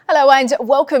Hello and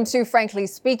welcome to Frankly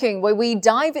Speaking, where we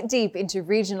dive deep into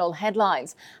regional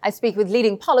headlines. I speak with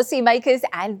leading policymakers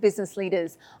and business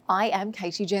leaders. I am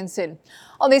Katie Jensen.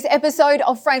 On this episode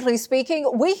of Frankly Speaking,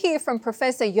 we hear from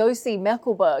Professor Yossi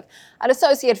Mekelberg, an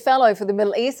Associate Fellow for the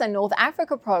Middle East and North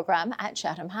Africa Program at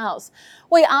Chatham House.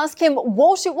 We ask him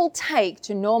what it will take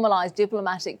to normalise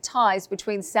diplomatic ties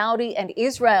between Saudi and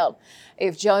Israel,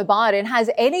 if Joe Biden has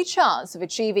any chance of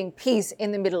achieving peace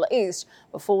in the Middle East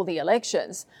before the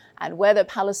elections, and whether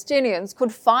Palestinians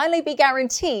could finally be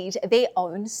guaranteed their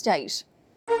own state.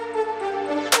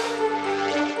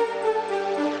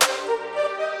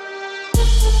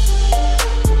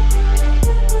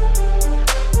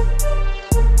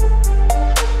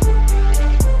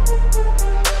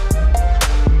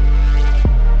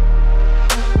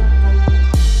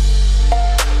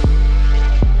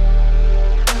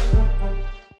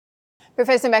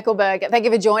 Professor Mekelberg, thank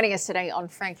you for joining us today on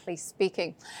Frankly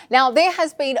Speaking. Now, there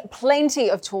has been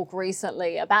plenty of talk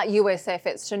recently about US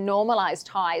efforts to normalise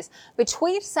ties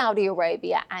between Saudi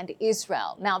Arabia and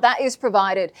Israel. Now, that is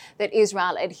provided that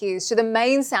Israel adheres to the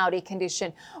main Saudi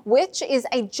condition, which is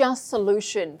a just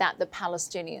solution that the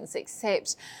Palestinians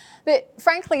accept. But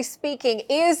frankly speaking,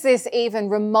 is this even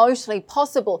remotely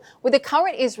possible with the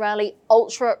current Israeli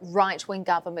ultra-right-wing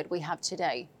government we have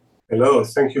today? Hello,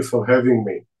 thank you for having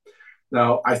me.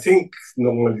 Now, I think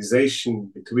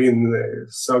normalization between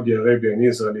Saudi Arabia and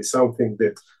Israel is something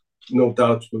that no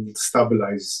doubt will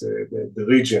stabilize the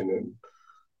region, and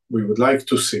we would like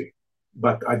to see.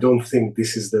 But I don't think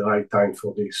this is the right time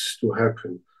for this to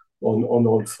happen on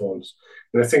all fronts.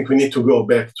 And I think we need to go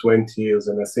back 20 years,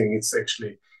 and I think it's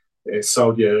actually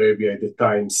Saudi Arabia at the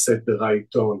time set the right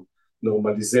tone.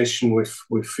 Normalization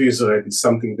with Israel is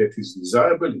something that is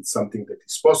desirable, it's something that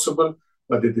is possible.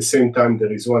 But at the same time,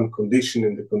 there is one condition,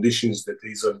 and the condition is that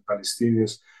the Israeli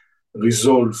Palestinians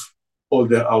resolve all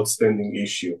their outstanding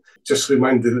issues. Just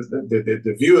remind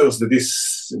the viewers that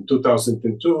this, in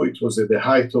 2002, it was at the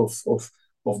height of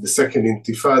the Second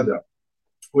Intifada,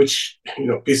 which,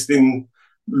 peace didn't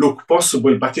look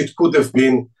possible, but it could have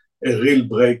been a real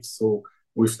breakthrough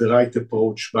with the right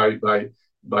approach by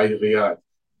Riyadh.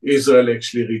 Israel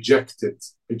actually rejected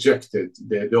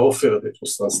the offer that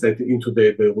was translated into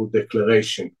the Beirut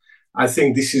Declaration. I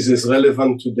think this is as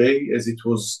relevant today as it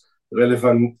was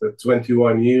relevant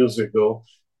 21 years ago,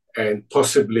 and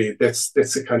possibly that's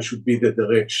the kind should be the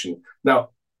direction. Now,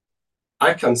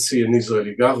 I can see an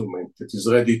Israeli government that is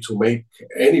ready to make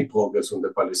any progress on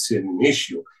the Palestinian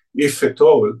issue. If at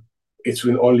all, it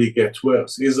will only get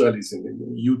worse. Israel is in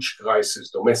a huge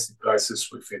crisis, domestic crisis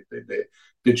with it.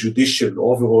 The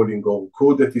judicial overhauling or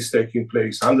coup that is taking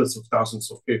place, hundreds of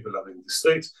thousands of people are in the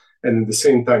streets, and at the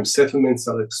same time, settlements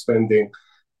are expanding.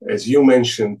 As you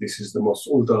mentioned, this is the most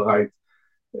ultra-right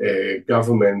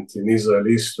government in Israel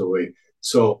history.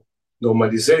 So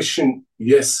normalization,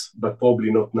 yes, but probably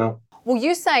not now. Well,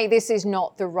 you say this is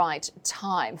not the right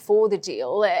time for the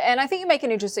deal. And I think you make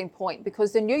an interesting point,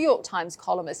 because the New York Times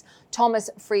columnist Thomas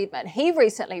Friedman, he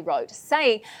recently wrote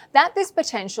saying that this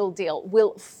potential deal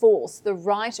will force the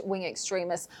right-wing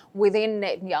extremists within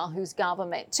Netanyahu's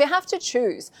government to have to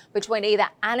choose between either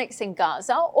annexing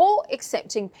Gaza or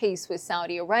accepting peace with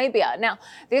Saudi Arabia. Now,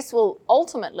 this will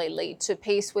ultimately lead to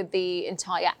peace with the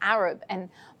entire Arab and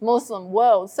Muslim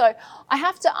world. So I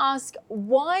have to ask,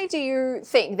 why do you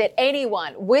think that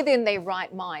anyone within their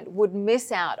right mind would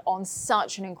miss out on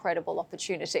such an incredible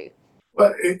opportunity?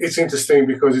 Well, it's interesting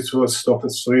because it was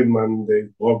Thomas Friedman, they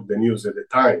broke the news at the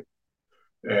time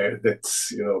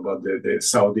that's, about the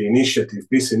Saudi initiative,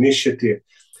 peace initiative.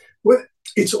 Well,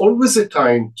 it's always a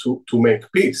time to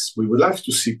make peace. We would like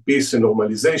to see peace and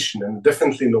normalization, and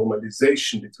definitely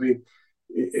normalization between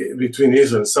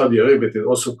Israel and Saudi Arabia that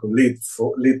also can lead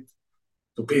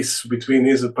to peace between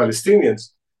Israel and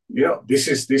Palestinians. This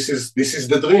is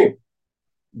the dream.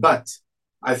 But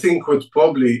I think what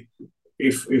probably,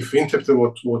 if interpret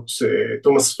what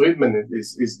Thomas Friedman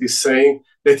is saying,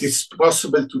 that it's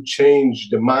possible to change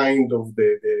the mind of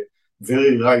the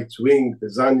very right wing, the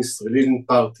Zionist religion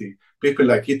party, people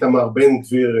like Itamar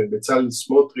Ben-Gvir and Bezalel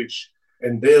Smotrich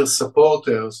and their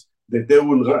supporters, that they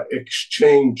will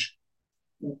exchange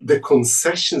the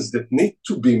concessions that need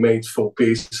to be made for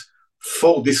peace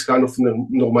for this kind of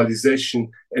normalization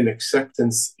and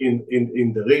acceptance in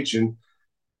the region.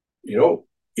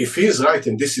 If he's right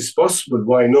and this is possible,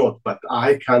 why not? But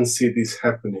I can't see this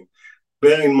happening.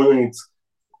 Bear in mind,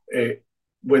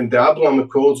 when the Abraham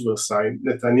Accords were signed,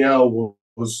 Netanyahu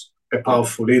was a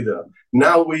powerful leader.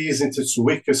 Now he is at his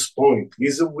weakest point.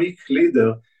 He's a weak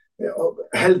leader,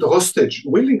 held hostage,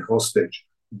 willing hostage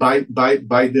by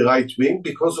the right wing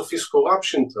because of his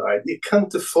corruption trial. He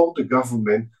can't afford the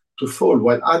government to fall,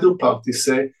 while other parties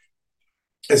say,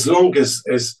 as long as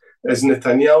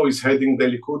Netanyahu is heading the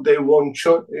Likud, they won't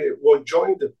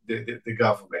join the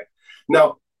government.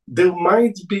 Now, there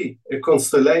might be a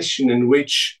constellation in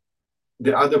which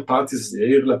the other parties,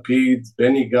 Yair Lapid,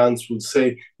 Benny Gantz, would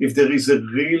say, if there is a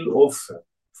real offer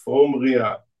from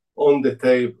Riyadh on the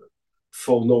table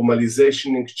for normalization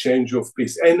and exchange of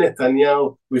peace, and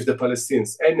Netanyahu with the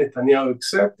Palestinians, and Netanyahu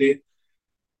accept it,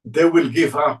 they will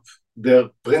give up their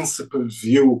principled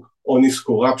view on his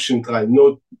corruption trial,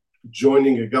 not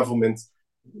joining a government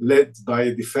led by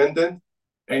a defendant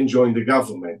and join the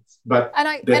government. But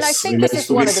I think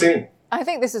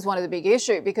this is one of the big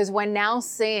issues, because we're now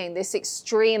seeing this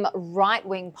extreme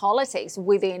right-wing politics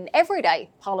within everyday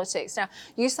politics. Now,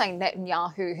 you say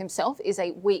Netanyahu himself is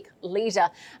a weak leader,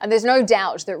 and there's no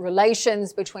doubt that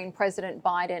relations between President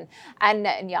Biden and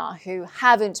Netanyahu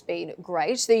haven't been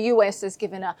great. The US has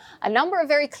given a number of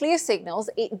very clear signals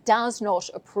it does not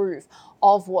approve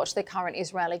of what the current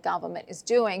Israeli government is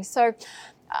doing. So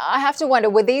I have to wonder,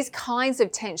 with these kinds of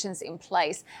tensions in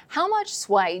place, how much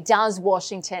sway does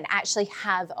Washington actually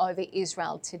have over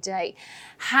Israel today?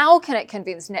 How can it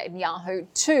convince Netanyahu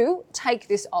to take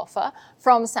this offer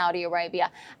from Saudi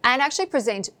Arabia and actually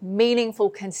present meaningful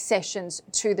concessions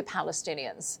to the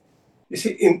Palestinians? You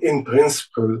see, in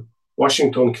principle,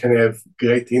 Washington can have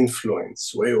great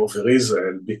influence way over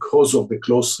Israel because of the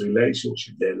close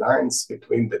relationship, the alliance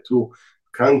between the two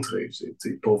countries.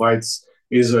 It provides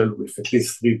Israel with at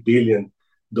least $3 billion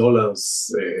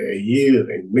a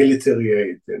year in military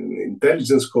aid and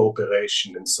intelligence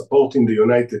cooperation and supporting the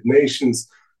United Nations.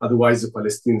 Otherwise, the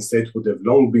Palestinian state would have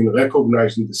long been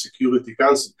recognized in the Security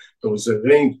Council. There was a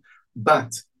range.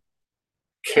 But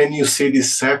can you see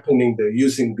this happening? They're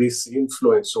using this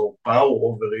influence or power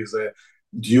over Israel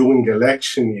during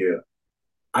election year.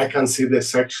 I can see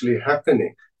this actually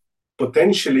happening.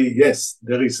 Potentially, yes,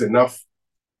 there is enough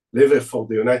lever for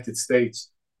the United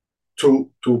States to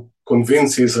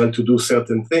convince Israel to do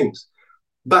certain things.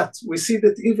 But we see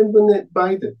that even when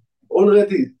Biden,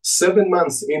 already 7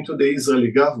 months into the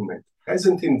Israeli government,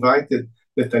 hasn't invited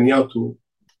Netanyahu to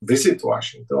visit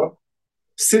Washington,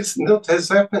 still not has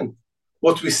happened.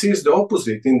 What we see is the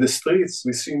opposite. In the streets,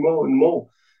 we see more and more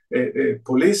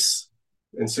police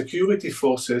and security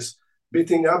forces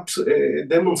beating up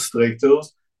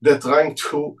demonstrators that are trying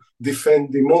to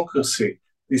defend democracy.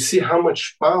 You see how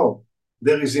much power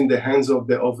there is in the hands of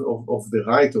the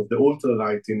right, of the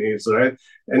ultra-right in Israel.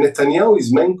 And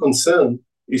Netanyahu's main concern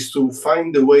is to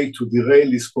find a way to derail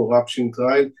his corruption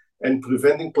trial and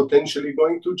preventing potentially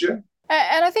going to jail.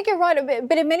 And I think you're right,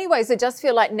 but in many ways it does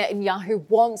feel like Netanyahu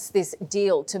wants this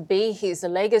deal to be his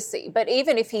legacy. But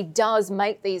even if he does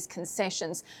make these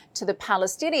concessions to the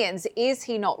Palestinians, is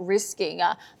he not risking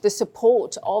the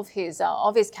support of his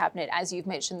cabinet, as you've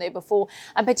mentioned there before,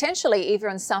 and potentially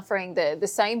even suffering the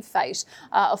same fate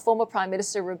of former Prime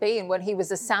Minister Rabin when he was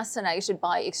assassinated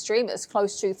by extremists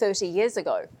close to 30 years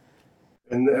ago?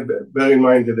 And bear in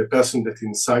mind that the person that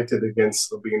incited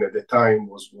against Rabin at the time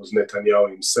was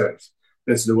Netanyahu himself.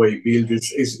 That's the way he built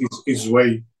his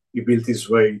way. He built his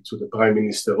way to the prime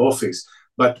minister office.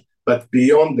 But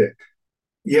beyond that,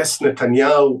 yes,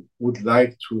 Netanyahu would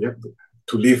like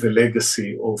to leave a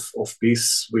legacy of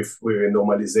peace with a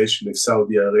normalization with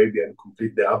Saudi Arabia and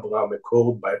complete the Abraham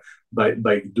Accord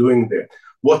by doing that.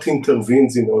 What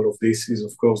intervenes in all of this is,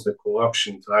 of course, the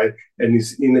corruption trial and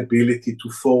his inability to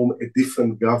form a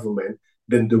different government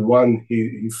than the one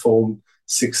he formed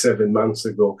 6-7 months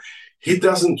ago. He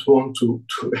doesn't want to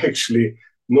actually,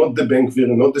 not the Ben-Gvir,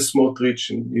 not the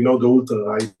Smotrich, and the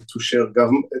ultra-right,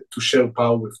 to share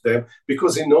power with them,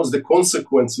 because he knows the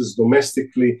consequences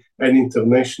domestically and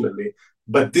internationally.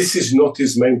 But this is not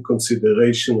his main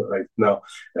consideration right now.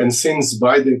 And since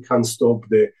Biden can't stop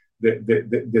the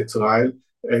trial,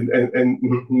 and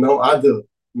no other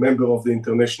member of the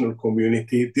international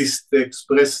community, this takes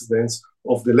precedence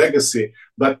of the legacy.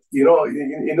 But, in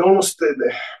almost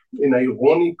an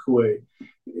ironic way,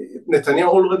 Netanyahu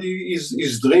already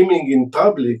is dreaming in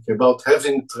public about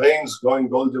having trains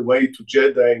going all the way to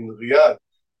Jeddah and Riyadh,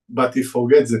 but he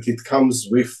forgets that it comes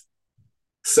with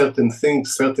certain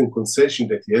things, certain concessions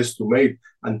that he has to make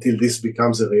until this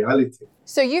becomes a reality.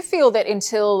 So you feel that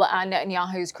until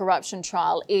Netanyahu's corruption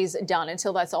trial is done,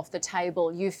 until that's off the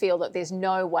table, you feel that there's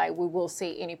no way we will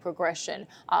see any progression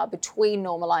between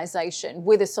normalization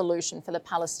with a solution for the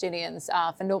Palestinians,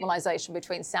 for normalization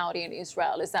between Saudi and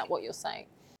Israel. Is that what you're saying?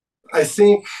 I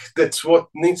think that's what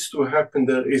needs to happen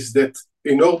there, is that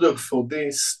in order for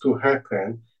this to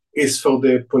happen, is for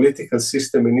the political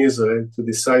system in Israel to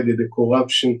decide that the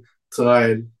corruption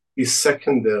trial is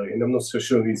secondary, and I'm not so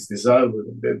sure it's desirable,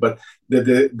 but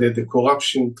the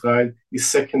corruption trial is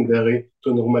secondary to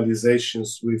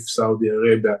normalizations with Saudi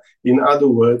Arabia. In other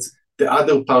words, the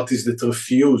other parties that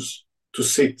refuse to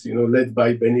sit, led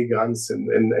by Benny Gantz and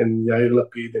Yair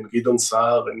Lapid and Gideon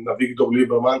Saar and Avigdor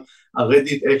Lieberman, are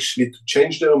ready actually to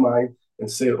change their mind and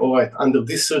say, all right, under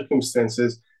these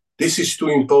circumstances, this is too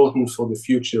important for the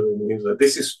future in Israel.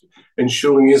 This is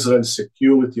ensuring Israel's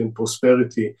security and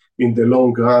prosperity in the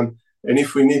long run. And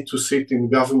if we need to sit in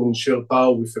government share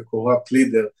power with a corrupt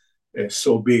leader,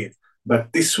 so be it.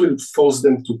 But this will force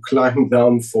them to climb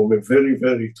down from a very,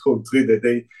 very tall tree that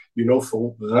they,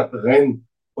 ran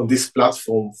on this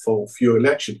platform for few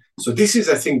elections. So this is,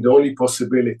 I think, the only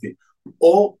possibility.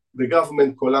 Or the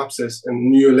government collapses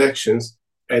and new elections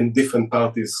and different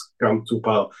parties come to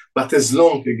power. But as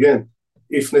long, again,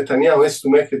 if Netanyahu has to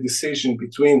make a decision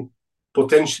between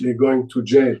potentially going to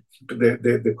jail,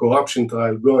 the corruption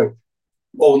trial going,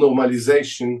 or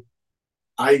normalization,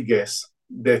 I guess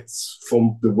that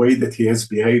from the way that he has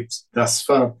behaved thus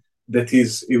far, that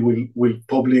is, he will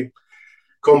probably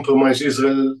compromise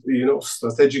Israel,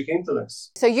 strategic interests.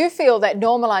 So you feel that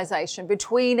normalization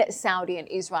between Saudi and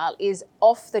Israel is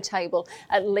off the table,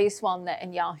 at least while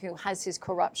Netanyahu has his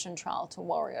corruption trial to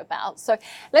worry about. So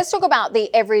let's talk about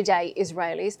the everyday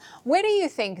Israelis. Where do you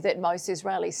think that most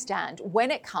Israelis stand when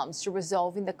it comes to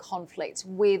resolving the conflict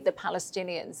with the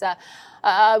Palestinians?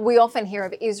 We often hear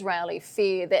of Israeli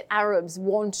fear that Arabs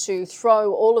want to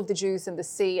throw all of the Jews in the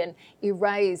sea and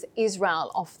erase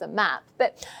Israel off the map.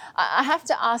 But I have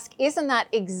to ask, isn't that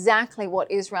exactly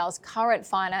what Israel's current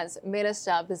finance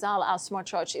minister, Bezalel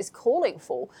Smotrich, is calling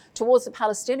for towards the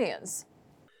Palestinians?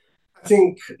 I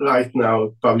think right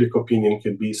now public opinion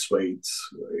can be swayed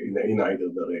in either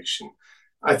direction.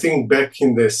 I think back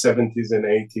in the 70s and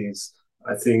 80s,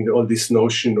 I think all this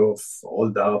notion of all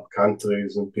the Arab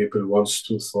countries and people wants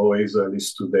to throw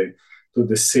Israelis to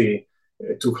the sea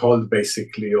took hold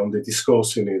basically on the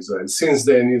discourse in Israel. Since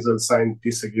then, Israel signed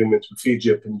peace agreements with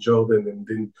Egypt and Jordan and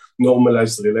then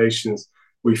normalized relations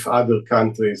with other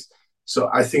countries. So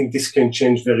I think this can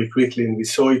change very quickly. And we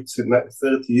saw it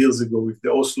 30 years ago with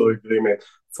the Oslo Agreement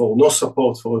for no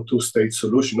support for a two-state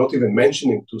solution, not even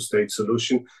mentioning two-state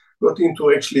solution, got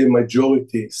into actually a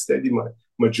majority, steady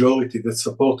majority that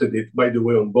supported it, by the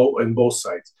way, on both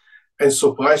sides. And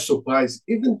surprise, surprise,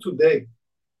 even today,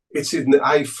 it's in the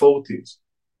high 40s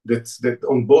that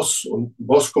on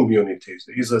both communities,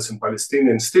 the Israelis and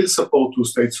Palestinians, still support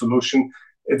two-state solution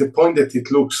at the point that it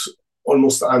looks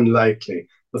almost unlikely.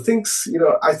 The things,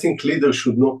 I think leaders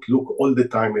should not look all the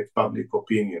time at public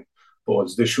opinion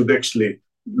polls. They should actually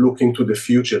look into the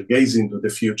future, gaze into the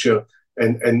future,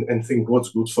 and think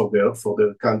what's good for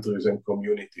their countries and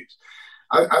communities.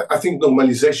 I think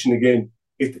normalization, again,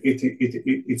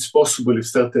 it's possible if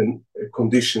certain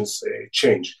conditions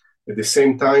change. At the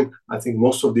same time, I think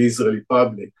most of the Israeli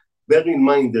public, bear in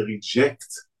mind, they reject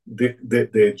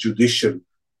the judicial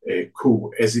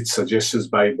coup as it suggests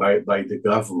by the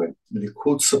government.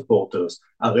 Likud supporters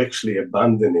are actually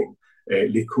abandoning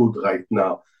Likud right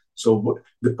now. So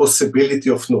the possibility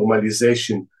of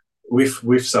normalization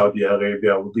with Saudi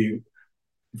Arabia will be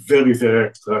very, very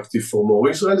attractive for more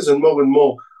Israelis, and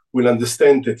more will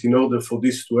understand that in order for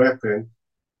this to happen,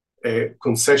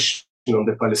 concession on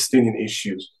the Palestinian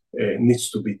issues needs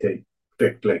to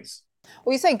take place.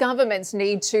 Well, you say governments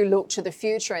need to look to the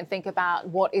future and think about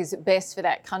what is best for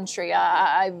that country.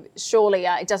 Surely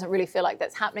it doesn't really feel like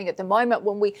that's happening at the moment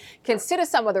when we consider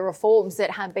some of the reforms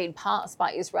that have been passed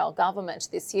by Israel government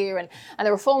this year. And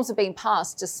the reforms have been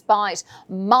passed despite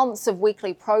months of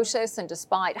weekly protests and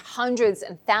despite hundreds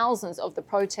and thousands of the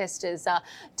protesters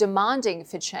demanding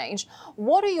for change.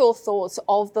 What are your thoughts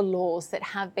of the laws that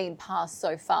have been passed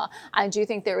so far? And do you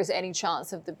think there is any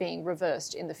chance of them being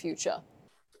reversed in the future?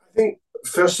 I think,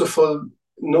 first of all,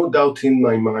 no doubt in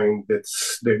my mind that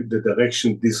the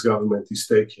direction this government is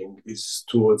taking is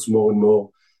towards more and more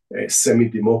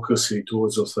semi-democracy,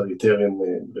 towards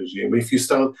authoritarian regime. If you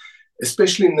start,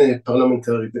 especially in the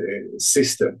parliamentary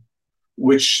system,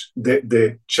 which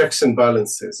the checks and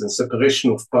balances and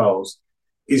separation of powers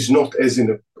is not as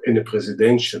in a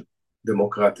presidential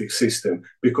democratic system,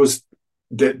 because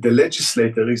the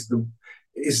legislator is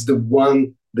the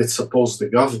one that supports the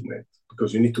government,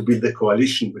 because you need to build a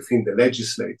coalition within the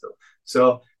legislator.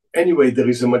 So anyway, there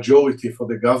is a majority for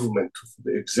the government, for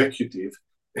the executive,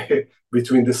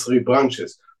 between the three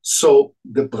branches. So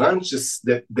the branches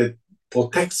that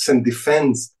protects and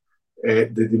defends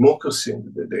the democracy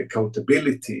and the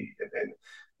accountability and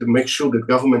to make sure that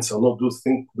governments are not do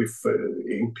things with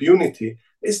impunity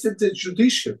is the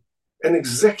judicial. And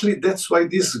exactly that's why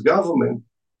this government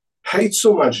hate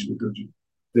so much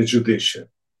the judiciary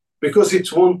because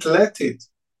it won't let it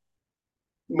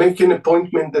make an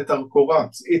appointment that are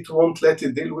corrupt. It won't let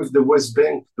it deal with the West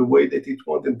Bank the way that it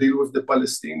wants to deal with the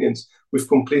Palestinians with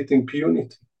complete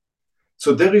impunity.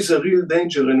 So there is a real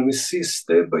danger, and we see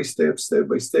step by step,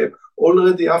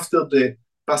 already after the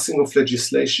passing of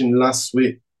legislation last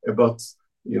week about,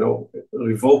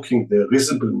 revoking the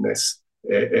reasonableness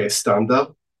standard,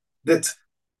 that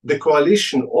the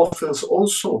coalition offers all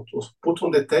sorts of put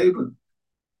on the table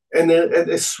and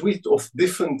a suite of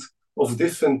different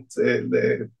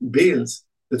bills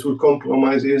that will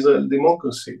compromise Israel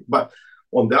democracy. But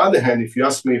on the other hand, if you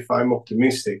ask me if I'm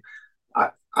optimistic,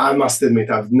 I must admit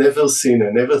I've never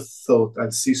thought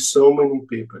I'd see so many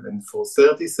people, and for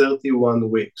 31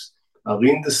 weeks are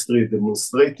in the street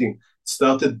demonstrating.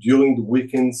 Started during the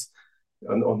weekends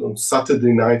on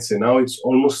Saturday nights, and now it's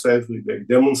almost every day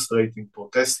demonstrating,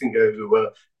 protesting everywhere,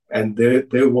 and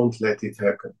they won't let it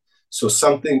happen. So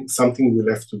something will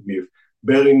have to give.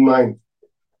 Bear in mind,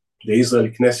 the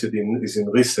Israeli Knesset is in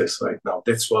recess right now.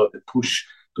 That's why the push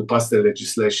to pass the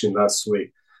legislation last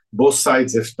week. Both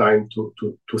sides have time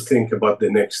to think about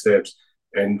the next steps.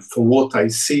 And from what I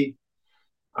see,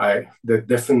 that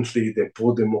definitely the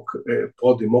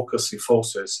pro-democracy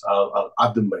forces are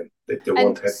adamant that they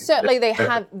won't have it. Certainly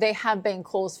there have been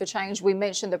calls for change. We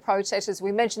mentioned the protesters.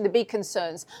 We mentioned the big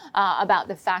concerns about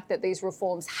the fact that these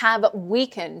reforms have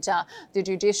weakened the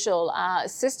judicial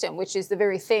system, which is the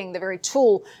very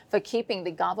tool for keeping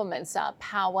the government's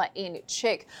power in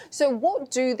check. So what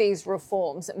do these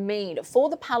reforms mean for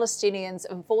the Palestinians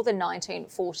and for the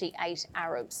 1948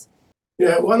 Arabs?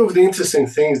 Yeah, one of the interesting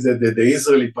things that the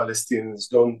Israeli Palestinians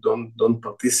don't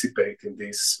participate in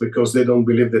this because they don't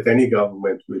believe that any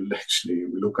government will actually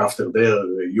look after their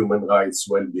human rights,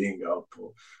 well-being, or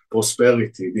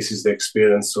prosperity. This is the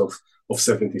experience of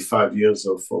 75 years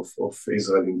of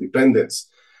Israel independence.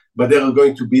 But they are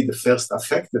going to be the first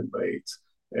affected by it.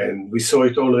 And we saw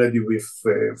it already with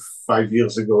 5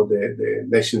 years ago, the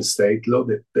nation state law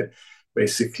that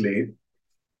basically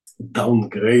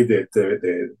downgraded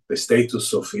the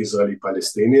status of Israeli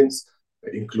Palestinians,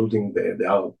 including the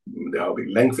Arabic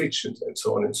language and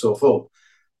so on and so forth.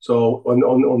 So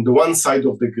on the one side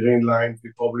of the green line,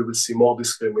 we probably will see more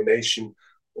discrimination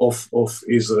of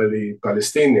Israeli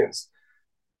Palestinians.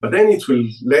 But then it will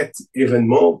let even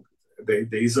more the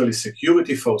Israeli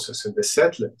security forces and the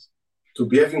settlers to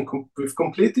be having with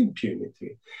complete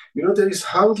impunity. There is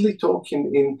hardly talk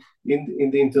in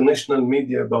the international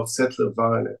media about settler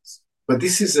violence. But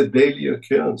this is a daily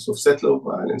occurrence of settler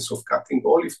violence, of cutting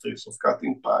olive trees, of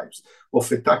cutting pipes,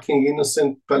 of attacking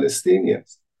innocent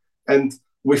Palestinians. And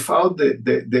without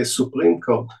the Supreme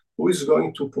Court, who is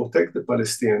going to protect the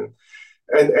Palestinians?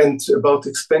 And about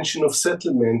expansion of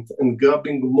settlement and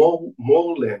grabbing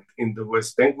more land in the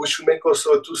West Bank, we should make also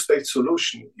a two-state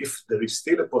solution, if there is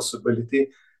still a possibility,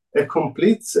 a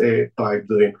complete pipe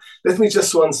dream. Let me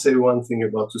just say one thing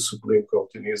about the Supreme Court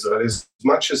in Israel. As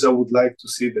much as I would like to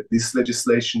see that this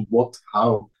legislation won't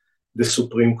harm the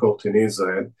Supreme Court in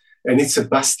Israel, and it's a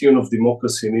bastion of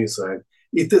democracy in Israel,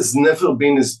 it has never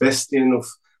been as bastion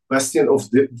of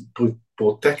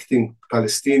protecting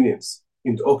Palestinians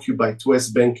in the occupied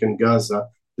West Bank and Gaza,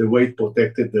 the way it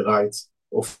protected the rights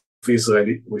of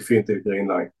Israel within the Green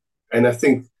Line. And I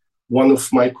think one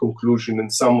of my conclusions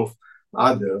and some of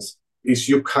others is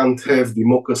you can't have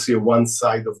democracy on one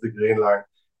side of the Green Line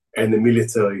and a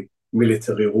military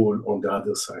rule on the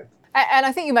other side. And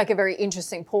I think you make a very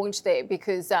interesting point there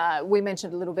because we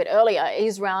mentioned a little bit earlier,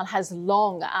 Israel has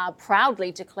long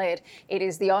proudly declared it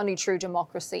is the only true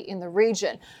democracy in the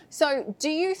region. So do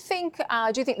you think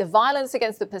the violence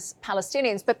against the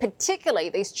Palestinians, but particularly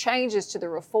these changes to the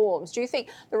reforms, do you think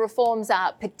the reforms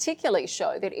particularly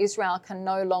show that Israel can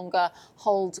no longer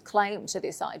hold claim to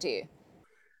this idea?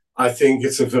 I think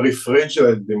it's a very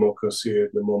fragile democracy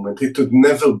at the moment. It had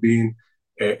never been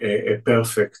a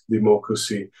perfect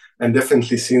democracy. And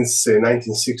definitely since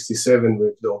 1967,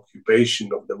 with the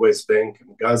occupation of the West Bank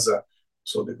and Gaza,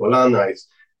 so the Golan Heights,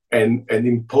 and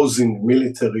imposing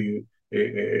military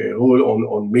rule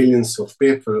on millions of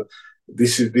people,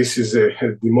 this is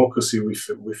a democracy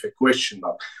with a question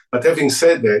mark. But having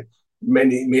said that,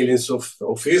 many millions of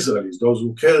Israelis, those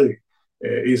who carry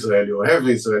Israeli or have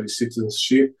Israeli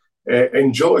citizenship,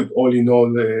 enjoyed all in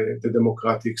all the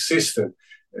democratic system.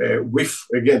 With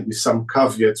some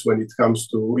caveats when it comes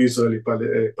to Israeli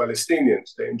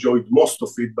Palestinians. They enjoyed most of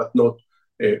it, but not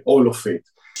all of it.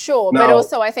 Sure, now, but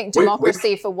also I think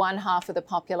democracy for one half of the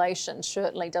population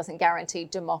certainly doesn't guarantee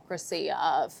democracy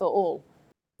for all.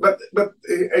 But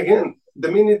again,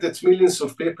 the minute that millions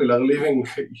of people are living,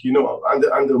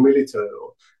 under military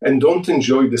law and don't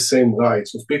enjoy the same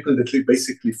rights of people that live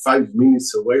basically 5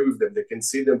 minutes away with them, they can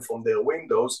see them from their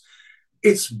windows,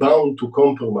 it's bound to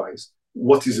compromise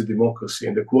what is a democracy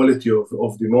and the quality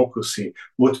of democracy.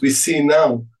 What we see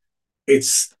now,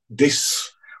 it's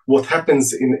this, what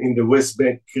happens in the West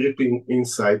Bank creeping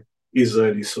inside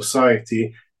Israeli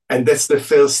society. And that's the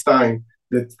first time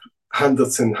that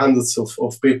hundreds and hundreds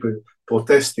of people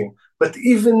protesting. But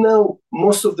even now,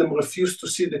 most of them refuse to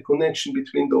see the connection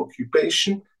between the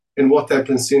occupation and what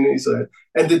happens in Israel.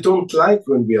 And they don't like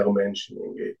when we are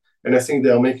mentioning it. And I think they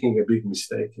are making a big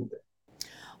mistake in that.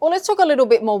 Well, let's talk a little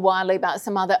bit more widely about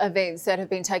some other events that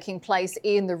have been taking place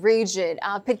in the region,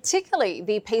 particularly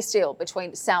the peace deal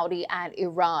between Saudi and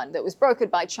Iran that was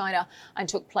brokered by China and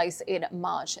took place in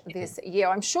March this year.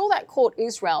 I'm sure that caught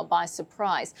Israel by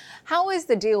surprise. How is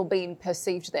the deal being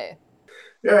perceived there?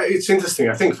 Yeah, it's interesting.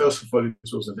 I think, first of all, it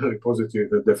was a very positive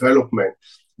development.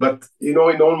 But, in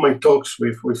all my talks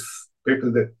with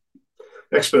people that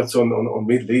experts on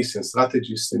Middle East and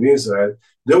strategists in Israel,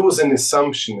 there was an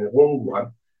assumption, a wrong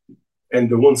one, and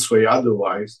the one way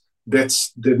otherwise, that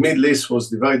the Middle East was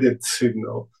divided,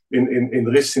 in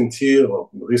recent year or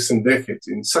recent decades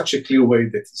in such a clear way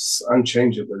that it's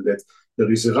unchangeable, that there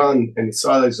is Iran and its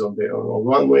allies on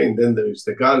one way, and then there is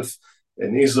the Gulf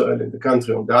and Israel and the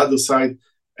country on the other side,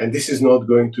 and this is not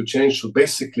going to change. So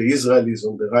basically, Israel is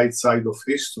on the right side of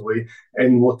history,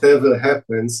 and whatever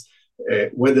happens,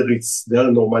 whether it's their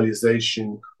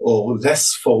normalization or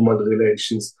less formal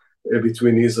relations,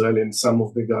 between Israel and some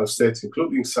of the Gulf states,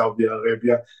 including Saudi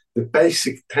Arabia, the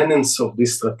basic tenets of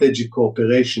this strategic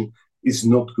cooperation is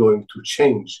not going to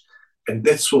change. And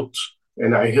that's what,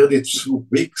 and I heard it 2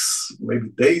 weeks, maybe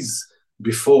days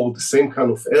before, the same kind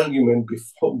of argument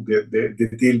before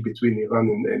the deal between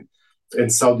Iran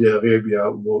and Saudi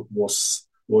Arabia was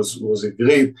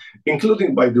agreed,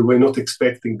 including, by the way, not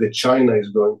expecting that China is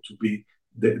going to be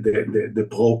the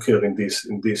broker in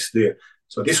this deal.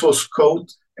 So this was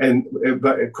caught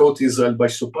Israel by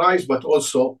surprise, but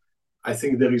also I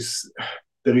think there is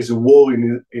a war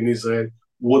in Israel.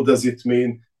 What does it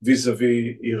mean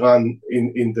vis-a-vis Iran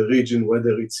in the region,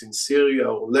 whether it's in Syria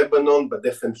or Lebanon, but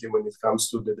definitely when it comes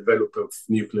to the development of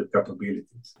nuclear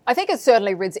capabilities? I think it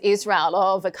certainly rids Israel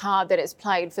of a card that it's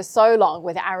played for so long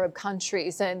with Arab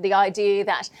countries and the idea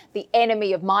that the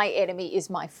enemy of my enemy is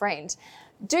my friend.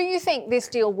 Do you think this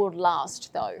deal will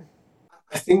last, though?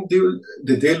 I think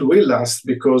the deal will last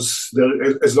because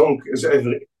as long as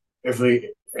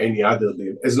any other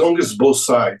deal, as long as both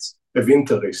sides have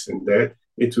interest in that,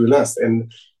 it will last.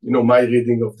 And my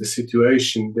reading of the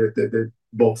situation that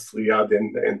both Riyadh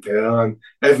and Tehran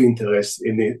have interest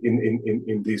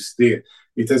in this deal.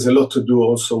 It has a lot to do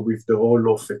also with the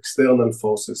role of external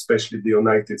forces, especially the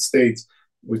United States,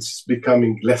 which is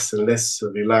becoming less and less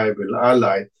reliable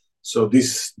ally. So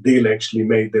this deal actually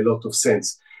made a lot of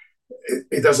sense.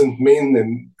 It doesn't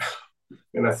mean,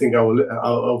 and I think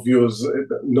our viewers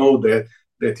know that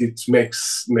it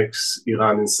makes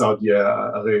Iran and Saudi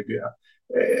Arabia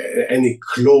any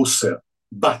closer,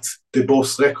 but they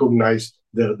both recognize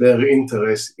that their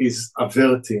interest is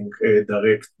averting a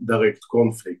direct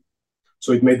conflict.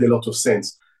 So it made a lot of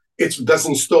sense. It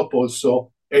doesn't stop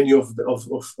also any of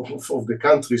the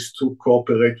countries to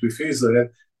cooperate with Israel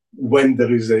when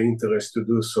there is an interest to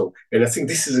do so. And I think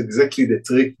this is exactly the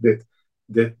trick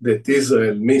that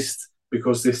Israel missed,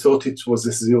 because they thought it was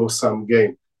a zero-sum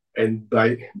game. And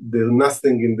there's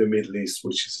nothing in the Middle East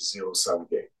which is a zero-sum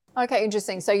game. Okay,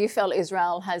 interesting. So you felt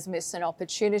Israel has missed an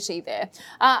opportunity there.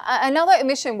 Another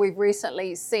admission we've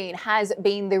recently seen has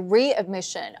been the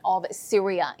readmission of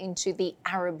Syria into the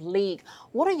Arab League.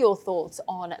 What are your thoughts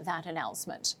on that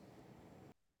announcement?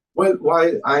 Well,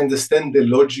 while I understand the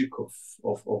logic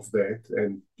of that,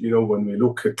 and when we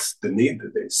look at the need,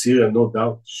 Syria no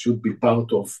doubt should be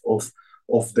part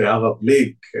of the Arab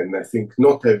League, and I think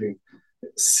not having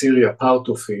Syria part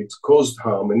of it caused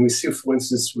harm. And we see, for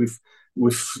instance, with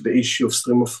the issue of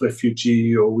stream of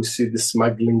refugee, or we see the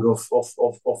smuggling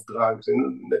of drugs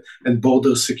and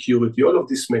border security. All of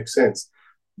this makes sense.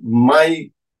 My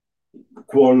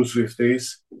qualms with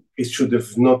this, it should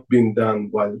have not been done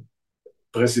while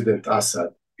President Assad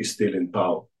is still in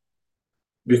power,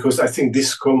 because I think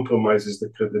this compromises the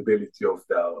credibility of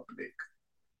the Arab League.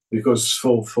 Because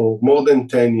for more than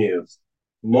 10 years,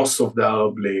 most of the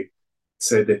Arab League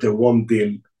said that they won't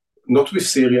deal, not with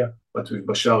Syria, but with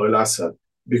Bashar al-Assad,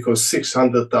 because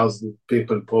 600,000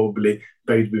 people probably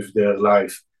paid with their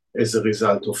life as a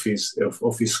result of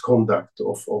his conduct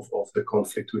of the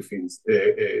conflict within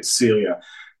Syria.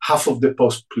 Half of the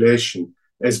population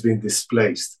has been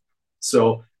displaced.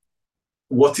 So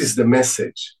what is the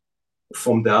message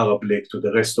from the Arab League to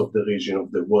the rest of the region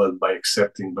of the world by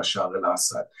accepting Bashar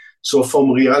al-Assad? So from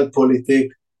realpolitik,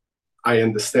 I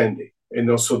understand it.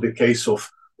 And also the case of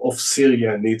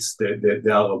Syria needs the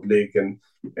Arab League and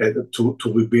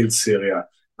to rebuild Syria.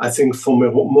 I think from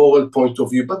a moral point of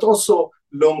view, but also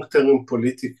long-term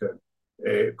political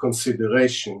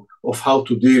consideration of how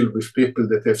to deal with people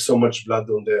that have so much blood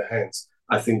on their hands,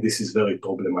 I think this is very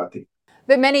problematic.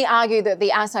 But many argue that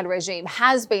the Assad regime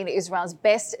has been Israel's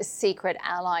best secret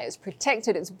ally, has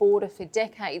protected its border for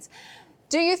decades.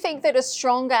 Do you think that a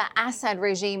stronger Assad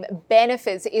regime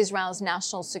benefits Israel's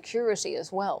national security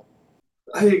as well?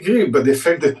 I agree, but the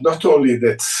fact that not only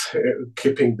that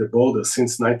keeping the border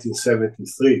since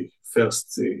 1973,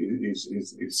 first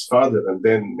his father and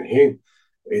then him,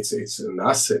 it's an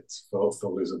asset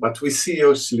for Israel. But we see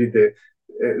actually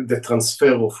the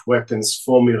transfer of weapons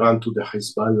from Iran to the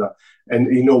Hezbollah. And,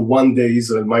 one day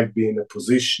Israel might be in a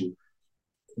position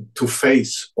to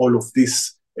face all of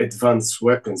these advanced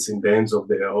weapons in the hands of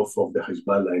the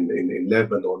Hezbollah in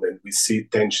Lebanon. And we see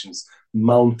tensions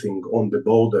mounting on the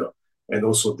border, and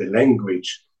also the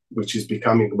language, which is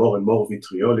becoming more and more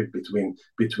vitriolic between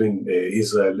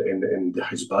Israel and the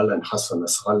Hezbollah and Hassan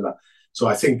Nasrallah. So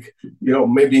I think,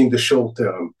 maybe in the short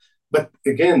term. But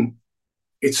again,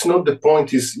 it's not the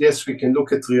point is, yes, we can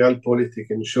look at realpolitik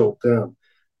and short-term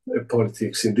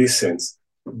politics in this sense.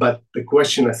 But the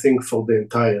question, I think, for the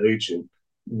entire region,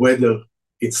 whether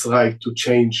it's right to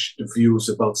change the views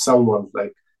about someone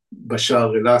like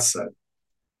Bashar al-Assad,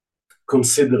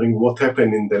 considering what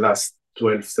happened in the last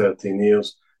 12, 13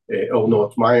 years or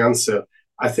not. My answer,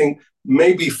 I think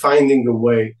maybe finding a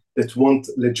way that won't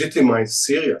legitimize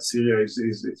Syria. Syria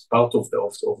is part of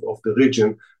the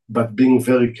region, but being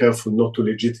very careful not to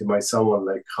legitimize someone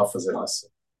like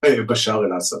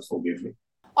Bashar al-Assad, forgive me.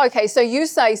 Okay, so you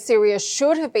say Syria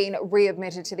should have been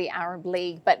readmitted to the Arab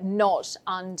League, but not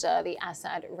under the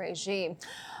Assad regime.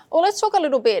 Well, let's talk a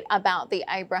little bit about the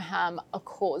Abraham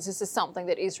Accords. This is something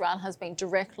that Israel has been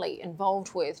directly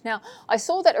involved with. Now, I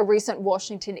saw that a recent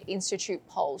Washington Institute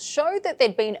poll showed that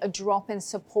there'd been a drop in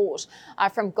support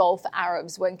from Gulf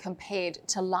Arabs when compared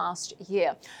to last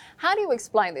year. How do you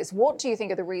explain this? What do you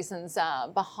think are the reasons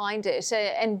behind it?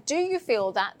 And do you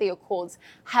feel that the Accords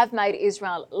have made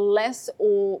Israel less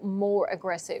or more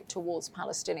aggressive towards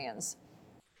Palestinians?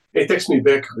 It takes me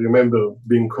back, I remember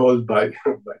being called by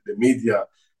the media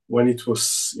when it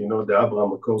was, the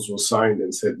Abraham Accords were signed,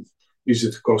 and said, is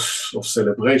it a cause of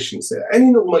celebration?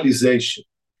 Any normalization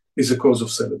is a cause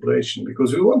of celebration,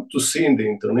 because we want to see in the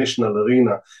international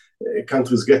arena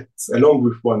countries get along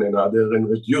with one another and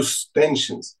reduce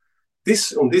tensions.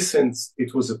 On this sense,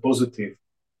 it was a positive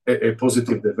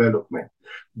development,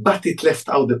 but it left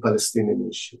out the Palestinian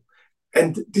issue.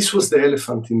 And this was the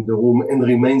elephant in the room and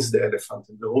remains the elephant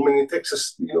in the room. And it takes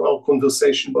us, our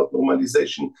conversation about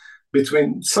normalization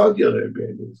between Saudi Arabia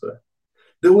and Israel.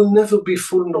 There will never be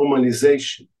full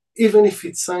normalization, even if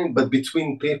it's signed, but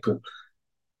between people,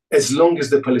 as long as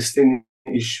the Palestinian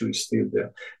issue is still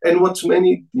there. And what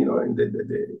many,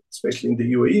 especially in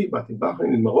the UAE, but in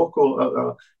Bahrain, in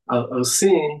Morocco, are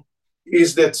seeing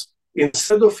is that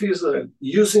instead of Israel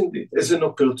using it as an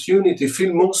opportunity,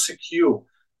 feel more secure,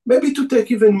 maybe to take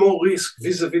even more risk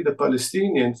vis-a-vis the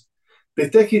Palestinians, they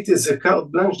take it as a carte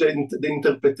blanche, the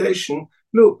interpretation,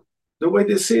 look, the way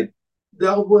they see it, the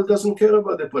Arab world doesn't care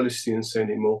about the Palestinians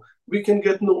anymore. We can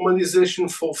get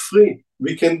normalization for free.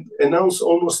 We can announce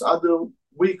almost other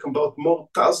week about more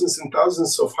thousands and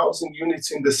thousands of housing units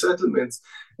in the settlements,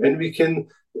 and we can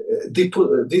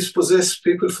dispossess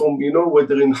people from,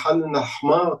 whether in Hal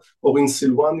al-Ahmar or in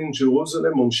Silwan in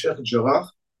Jerusalem, on Sheikh Jarrah,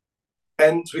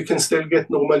 and we can still get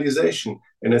normalization.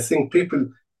 And I think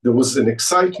there was an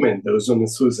excitement, there was an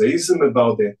enthusiasm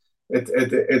about it at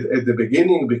the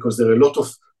beginning, because there are a lot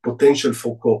of potential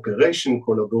for cooperation,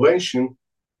 collaboration,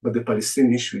 but the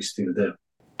Palestinian issue is still there.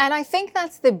 And I think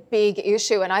that's the big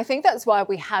issue. And I think that's why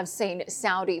we have seen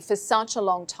Saudi for such a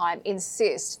long time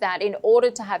insist that in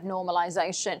order to have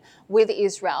normalization with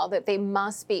Israel, that there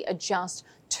must be a just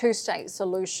two-state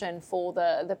solution for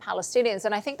the Palestinians.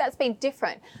 And I think that's been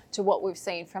different to what we've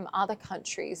seen from other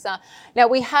countries. Now,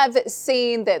 we have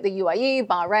seen that the UAE,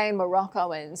 Bahrain,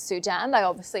 Morocco and Sudan, they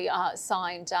obviously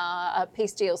signed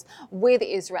peace deals with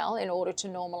Israel in order to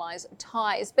normalize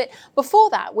ties. But before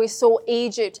that, we saw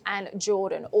Egypt and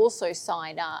Jordan also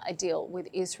sign a deal with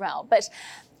Israel. But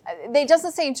there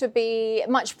doesn't seem to be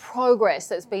much progress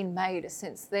that's been made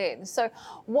since then. So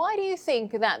why do you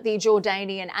think that the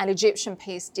Jordanian and Egyptian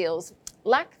peace deals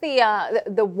lack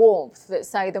the warmth that,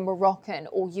 say, the Moroccan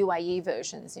or UAE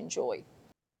versions enjoy?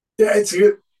 Yeah,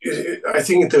 I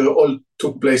think they all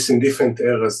took place in different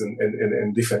eras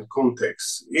and different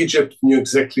contexts. Egypt knew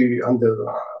exactly under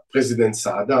President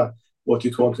Saada what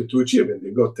it wanted to achieve, and they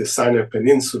got the Sinai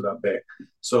Peninsula back.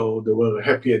 So they were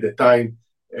happy at the time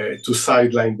to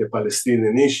sideline the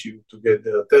Palestinian issue, to get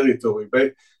their territory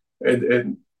back.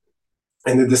 And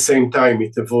at the same time,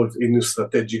 it evolved into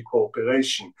strategic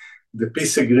cooperation. The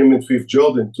peace agreement with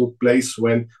Jordan took place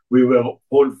when we were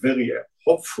all very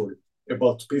hopeful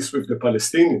about peace with the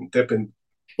Palestinians. It happened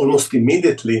almost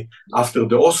immediately after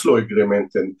the Oslo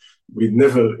Agreement, and we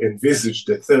never envisaged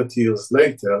that 30 years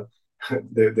later,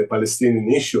 the Palestinian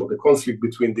issue, the conflict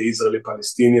between the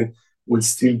Israeli-Palestinian will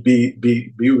still be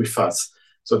with us.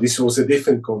 So this was a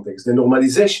different context. The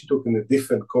normalization took in a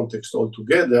different context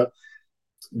altogether,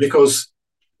 because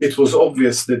it was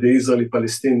obvious that the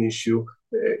Israeli-Palestinian issue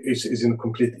is in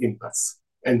complete impasse.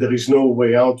 And there is no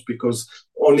way out, because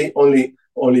only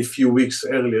a few weeks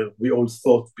earlier, we all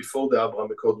thought, before the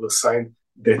Abraham Accord was signed,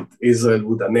 that Israel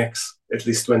would annex at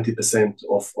least 20%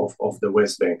 of the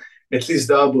West Bank. At least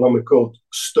the Abraham Accord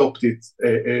stopped it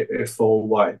for a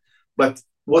while. But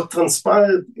what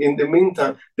transpired in the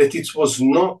meantime, that it was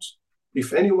not,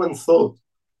 if anyone thought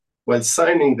while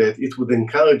signing that it would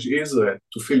encourage Israel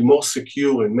to feel more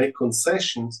secure and make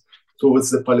concessions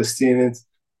towards the Palestinians,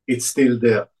 it's still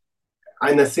there.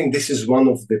 And I think this is one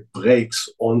of the breaks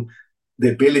on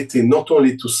the ability not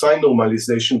only to sign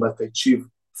normalization, but achieve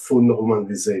full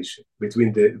normalization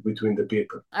between the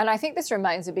people. And I think this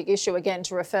remains a big issue. Again,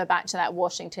 to refer back to that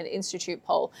Washington Institute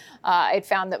poll, it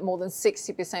found that more than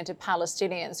 60% of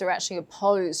Palestinians are actually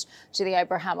opposed to the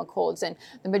Abraham Accords, and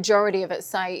the majority of it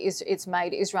say it's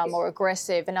made Israel more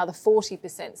aggressive. Another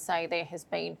 40% say there has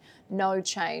been no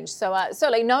change. So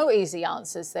certainly no easy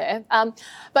answers there.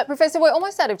 But Professor, we're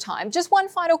almost out of time. Just one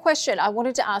final question I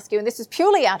wanted to ask you, and this is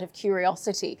purely out of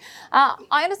curiosity.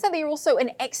 I understand that you're also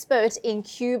an expert in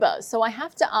Cuba. So I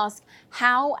have to ask,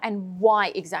 how and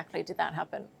why exactly did that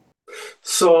happen?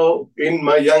 So in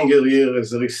my younger years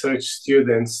as a research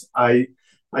student, I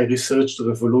researched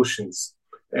revolutions,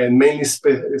 and mainly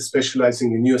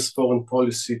specializing in US foreign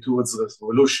policy towards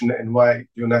revolution and why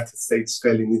the United States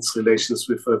fell in its relations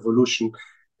with revolution.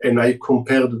 And I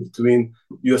compared between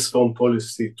US foreign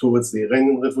policy towards the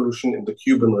Iranian Revolution and the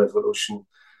Cuban Revolution.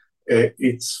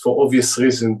 It's, for obvious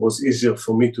reason, was easier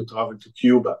for me to travel to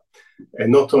Cuba.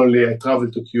 And not only I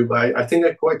traveled to Cuba, I think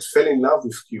I quite fell in love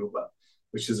with Cuba,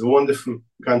 which is a wonderful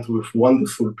country with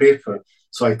wonderful people.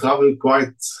 So I traveled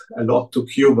quite a lot to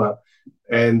Cuba.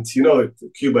 And, you know,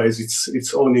 Cuba has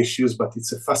its own issues, but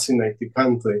it's a fascinating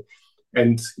country.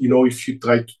 And, you know, if you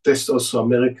try to test also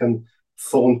American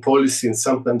foreign policy and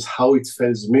sometimes how it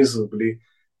fails miserably,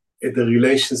 the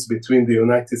relations between the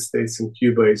United States and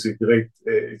Cuba is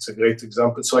it's a great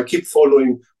example. So I keep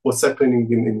following what's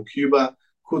happening in Cuba.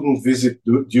 Couldn't visit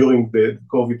during the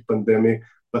COVID pandemic,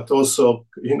 but also,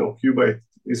 you know, Cuba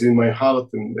is in my heart,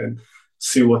 and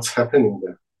see what's happening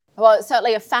there. Well, it's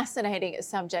certainly a fascinating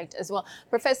subject as well.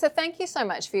 Professor, thank you so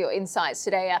much for your insights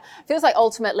today. Feels like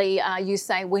ultimately you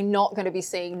say we're not going to be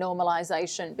seeing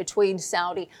normalization between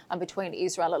Saudi and between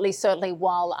Israel, at least certainly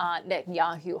while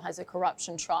Netanyahu has a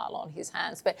corruption trial on his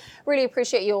hands. But really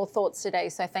appreciate your thoughts today.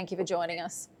 So thank you for joining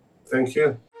us. Thank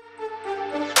you.